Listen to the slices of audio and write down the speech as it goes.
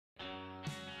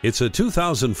It's a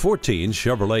 2014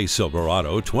 Chevrolet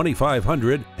Silverado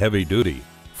 2500 Heavy Duty.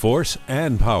 Force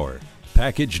and power,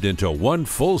 packaged into one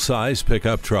full-size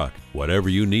pickup truck. Whatever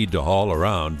you need to haul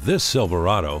around, this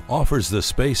Silverado offers the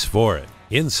space for it.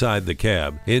 Inside the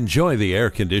cab, enjoy the air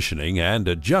conditioning and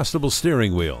adjustable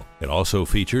steering wheel. It also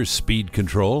features speed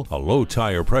control, a low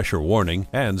tire pressure warning,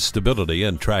 and stability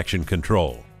and traction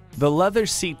control. The leather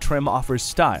seat trim offers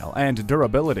style and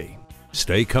durability.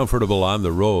 Stay comfortable on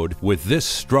the road with this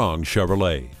strong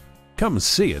Chevrolet. Come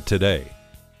see it today.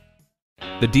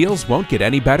 The deals won't get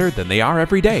any better than they are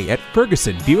every day at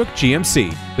Ferguson Buick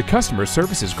GMC. The customer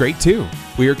service is great too.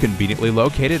 We are conveniently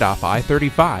located off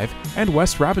I-35 and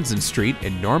West Robinson Street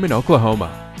in Norman,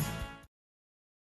 Oklahoma.